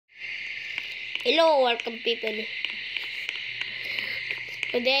Hello, welcome people.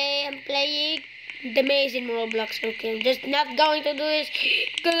 Today I'm playing the maze in Roblox. Okay, I'm just not going to do this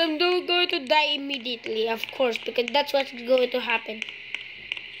because I'm not going to die immediately, of course, because that's what's going to happen.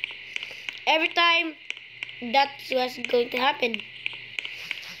 Every time, that's what's going to happen.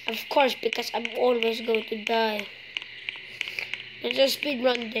 Of course, because I'm always going to die. Let's just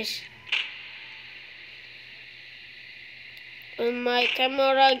speedrun this. When my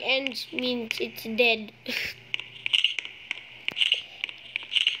camera ends means it's dead.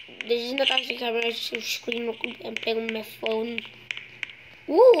 This is not actually camera, it's a screen record. I'm playing on my phone.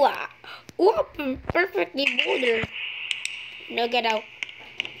 Ooh, perfectly boulder. Now get out.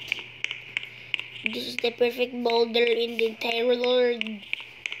 This is the perfect boulder in the entire world.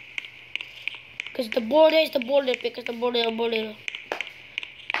 Because the border is the border, because the border.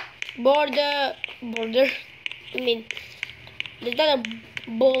 I mean, it's not a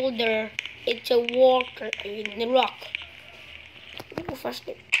boulder, it's a walker, a rock. Go first.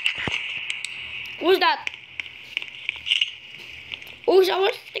 Who's that? Oh,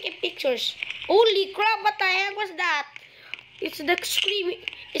 someone's taking pictures. Holy crap, what the heck was that? It's the screaming.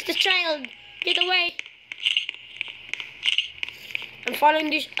 It's the child. Get away. I'm following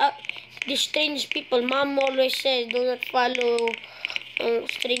these strange people. Mom always says do not follow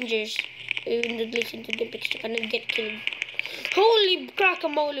strangers. Even don't listen to them because you cannot get killed. Holy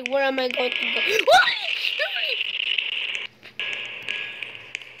guacamole, where am I going to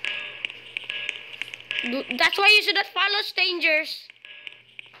go? That's why you should not follow strangers.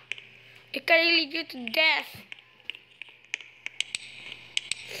 It can lead you to death.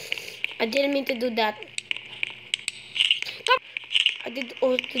 I didn't mean to do that. I did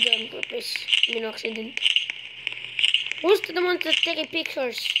all to do on purpose. I mean, accident. Who's the one that's taking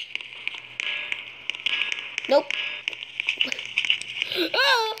pictures? Nope.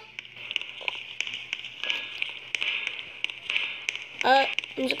 Oh! I'm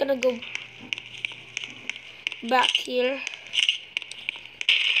just gonna go back here.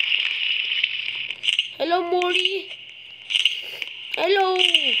 Hello, Mori. Hello.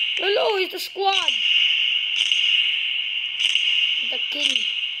 Hello, it's the squad. The king.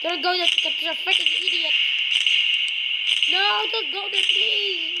 Don't go there because you're a freaking idiot. No, don't go there,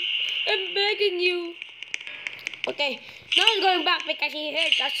 please. I'm begging you. Okay, now he's going back because he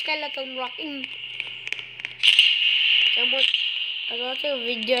heard a skeleton rocking. Someone, I watched a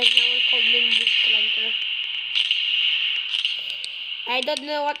video and someone called me Boot Clanker. I don't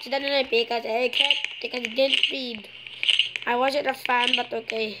know what's done in it because I can't, because it didn't read. I wasn't a fan, but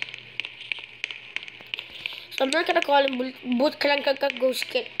okay. So I'm not gonna call him Boot Clanker, I'm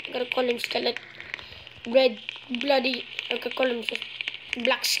gonna call him Skeleton. Red, bloody, I'm gonna call him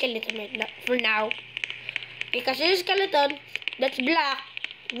Black Skeleton right now, for now. Because he's a skeleton that's black,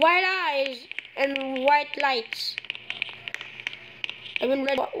 white eyes, and white lights. I mean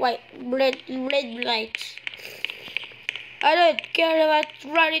red lights. I don't care about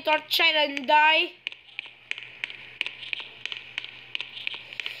running to China and die.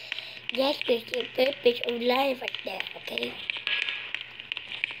 That's the purpose of life right there, okay?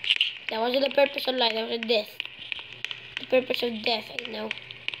 That wasn't the purpose of life, that was a death. The purpose of death, I know.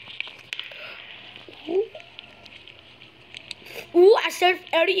 Ooh, a safe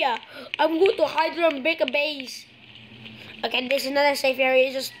area. I'm going to hide there and make a base. Okay, this is not a safe area,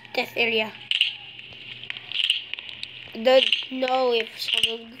 it's just death area. Don't know if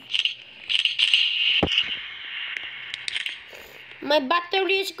someone... My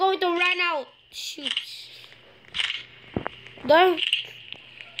battery is going to run out. Shoot. Don't...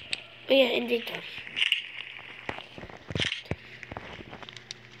 Oh yeah, inventory.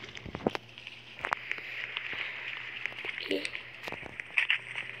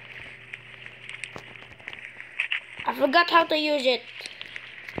 I forgot how to use it.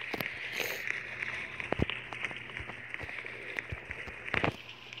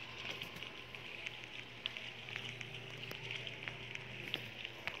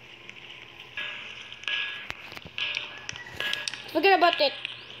 Forget about it.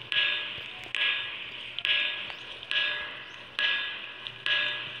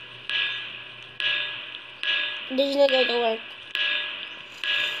 This is not going to work.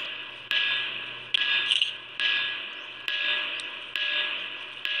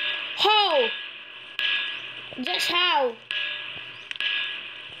 How? Just how?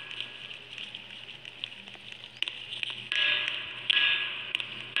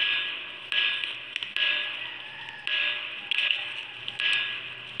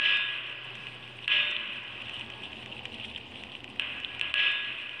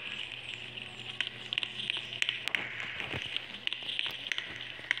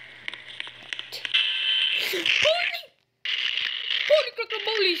 Holy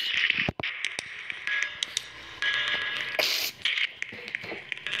crocobolies!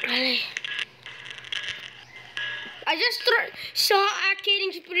 I just saw a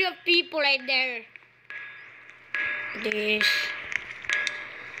killing spree of people right there. This.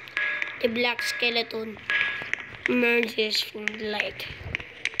 The black skeleton emerges from the light.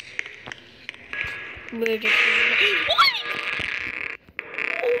 Emerges from the light.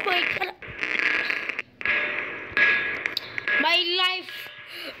 Oh my god! My life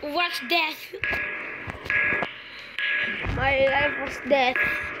was death. My life was death.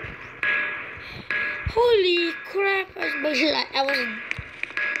 Holy crap! I was.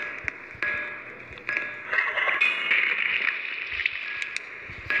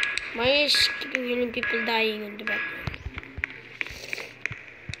 Why is keeping hearing people dying in the background?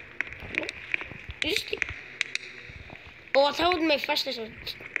 Oh, I thought my fastness was.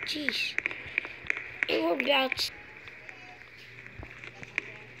 Jeez. It worked out.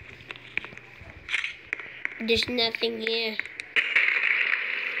 There's nothing here.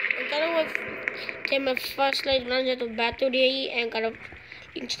 I'm gonna take my flashlight, runs out of battery, and gotta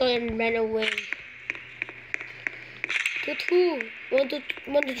install and run away. Two, 1, 2,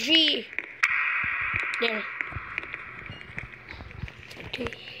 1, 2, 3. There. 3.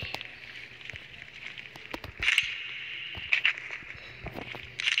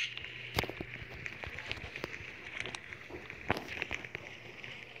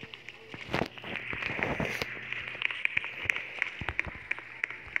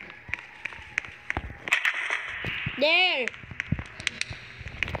 There.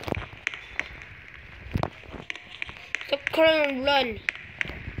 Stop crying and run.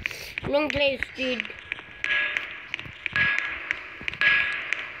 Wrong place, dude.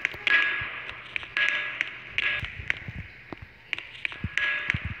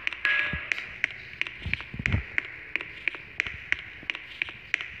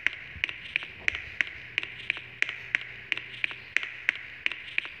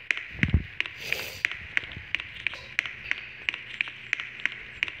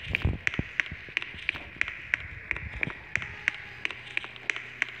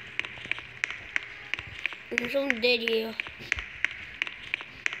 There's some dead here.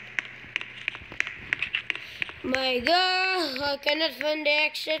 My god, I cannot find the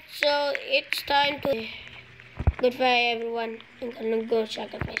exit, so it's time to. Goodbye, everyone. I'm gonna go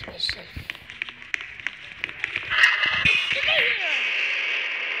sacrifice myself.